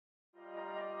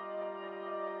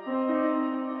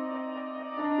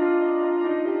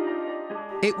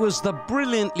It was the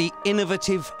brilliantly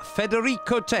innovative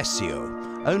Federico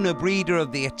Tessio, owner-breeder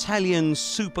of the Italian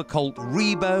super colt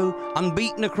Rebo,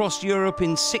 unbeaten across Europe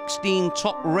in 16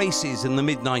 top races in the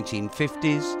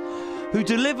mid-1950s, who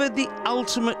delivered the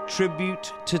ultimate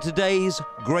tribute to today's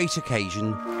great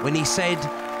occasion when he said,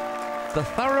 "The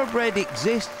thoroughbred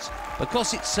exists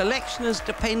because its selection has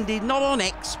depended not on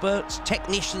experts,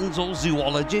 technicians or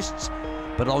zoologists,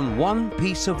 but on one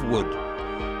piece of wood,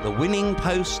 the winning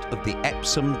post of the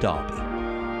Epsom Derby."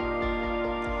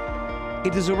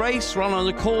 It is a race run on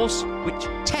a course which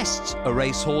tests a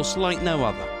racehorse like no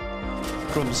other.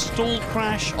 From stall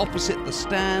crash opposite the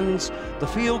stands, the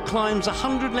field climbs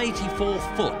 184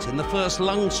 foot in the first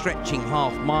lung-stretching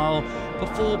half-mile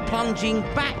before plunging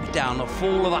back down a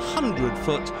fall of 100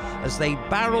 foot as they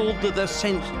barreled the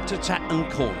descent to Tatton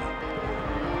Corner.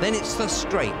 Then it's the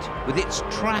straight, with its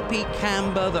trappy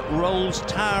camber that rolls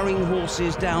towering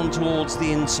horses down towards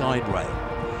the inside rail.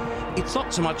 It's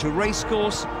not so much a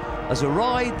racecourse as a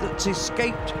ride that's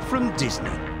escaped from Disney.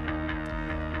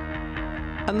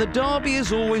 And the Derby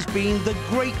has always been the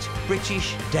great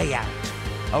British day out.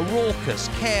 A raucous,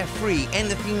 carefree,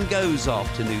 anything-goes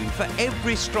afternoon for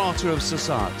every strata of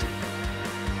society.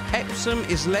 Epsom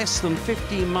is less than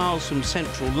 15 miles from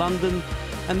central London,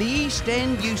 and the East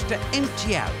End used to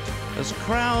empty out as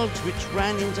crowds which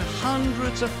ran into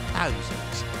hundreds of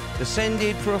thousands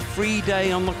descended for a free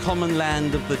day on the common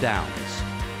land of the Downs.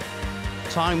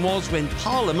 Time was when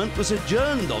Parliament was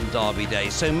adjourned on Derby Day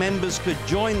so members could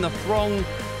join the throng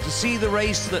to see the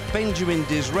race that Benjamin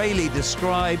Disraeli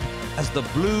described as the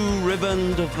blue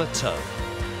riband of the turf.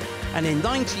 And in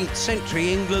 19th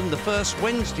century England, the first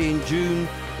Wednesday in June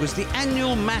was the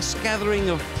annual mass gathering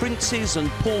of princes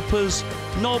and paupers,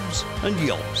 nobs and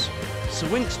yobs. Sir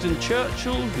Winston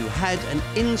Churchill, who had an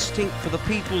instinct for the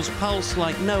people's pulse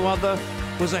like no other,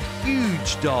 was a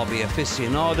huge Derby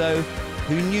aficionado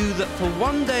who knew that for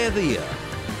one day of the year,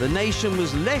 the nation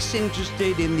was less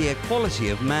interested in the equality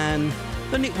of man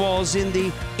than it was in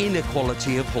the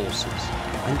inequality of horses.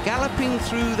 And galloping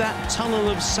through that tunnel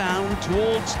of sound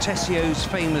towards Tessio's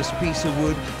famous piece of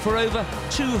wood for over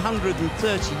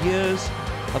 230 years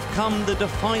have come the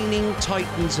defining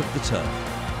titans of the turf.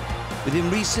 Within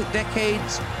recent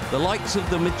decades, the likes of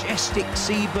the majestic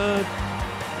Seabird,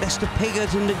 Lester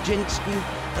Piggott and Nijinsky,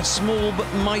 the small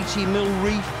but mighty Mill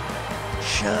Reef,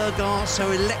 Shergar,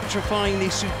 so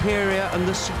electrifyingly superior, and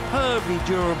the superbly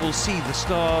durable See the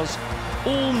Stars,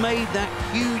 all made that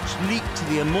huge leap to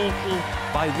the immortal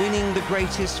by winning the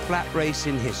greatest flat race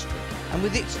in history. And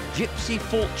with its gypsy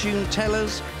fortune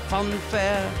tellers,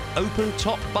 funfair,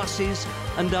 open-top buses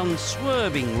and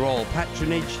unswerving royal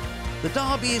patronage, the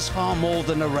Derby is far more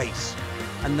than a race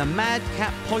and the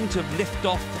madcap point of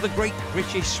liftoff for the great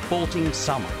British sporting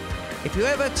summer. If you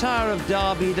ever tire of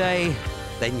Derby Day,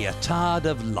 then you're tired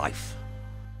of life.